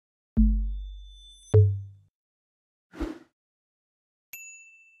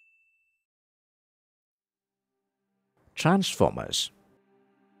Transformers.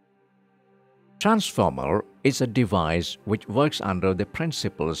 Transformer is a device which works under the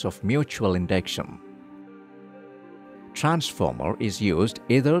principles of mutual induction. Transformer is used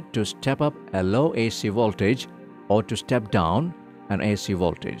either to step up a low AC voltage or to step down an AC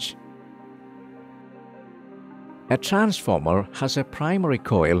voltage. A transformer has a primary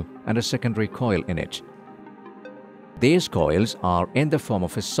coil and a secondary coil in it. These coils are in the form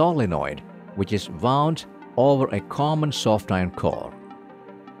of a solenoid, which is wound over a common soft iron core.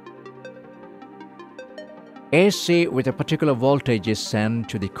 AC with a particular voltage is sent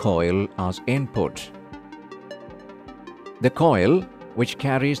to the coil as input. The coil which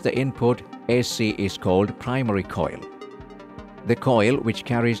carries the input AC is called primary coil. The coil which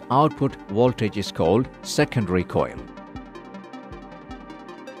carries output voltage is called secondary coil.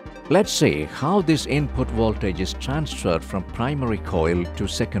 Let's see how this input voltage is transferred from primary coil to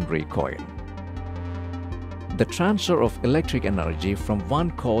secondary coil. The transfer of electric energy from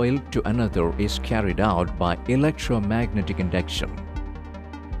one coil to another is carried out by electromagnetic induction.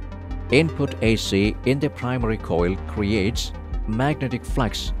 Input AC in the primary coil creates magnetic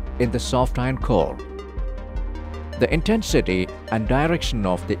flux in the soft iron core. The intensity and direction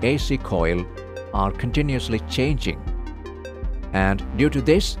of the AC coil are continuously changing, and due to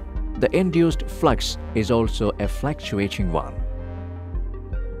this, the induced flux is also a fluctuating one.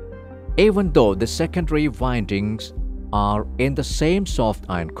 Even though the secondary windings are in the same soft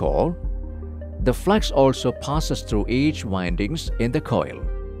iron core, the flux also passes through each windings in the coil.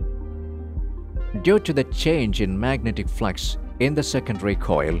 Due to the change in magnetic flux in the secondary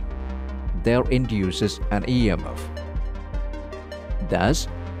coil, there induces an EMF. Thus,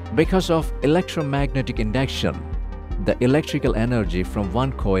 because of electromagnetic induction, the electrical energy from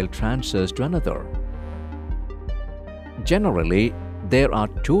one coil transfers to another. Generally, there are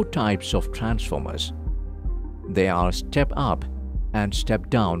two types of transformers. They are step-up and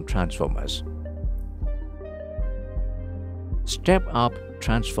step-down transformers. Step-up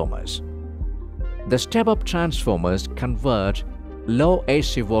transformers. The step-up transformers convert low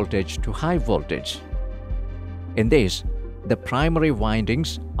AC voltage to high voltage. In this, the primary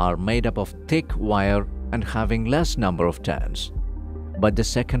windings are made up of thick wire and having less number of turns, but the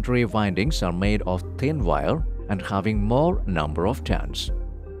secondary windings are made of thin wire and having more number of turns.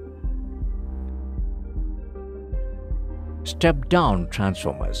 Step-down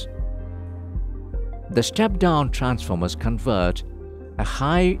transformers. The step-down transformers convert a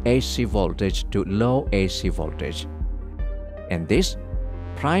high AC voltage to low AC voltage. In this,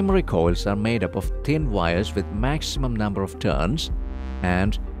 primary coils are made up of thin wires with maximum number of turns,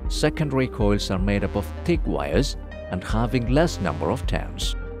 and secondary coils are made up of thick wires and having less number of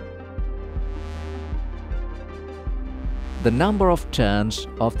turns. The number of turns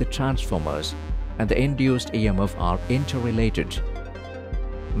of the transformers and the induced EMF are interrelated.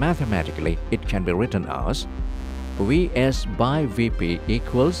 Mathematically, it can be written as Vs by Vp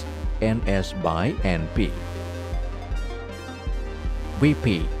equals Ns by Np.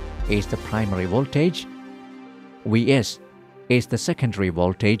 Vp is the primary voltage, Vs is the secondary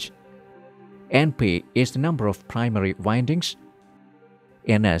voltage, Np is the number of primary windings,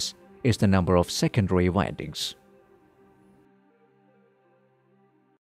 Ns is the number of secondary windings.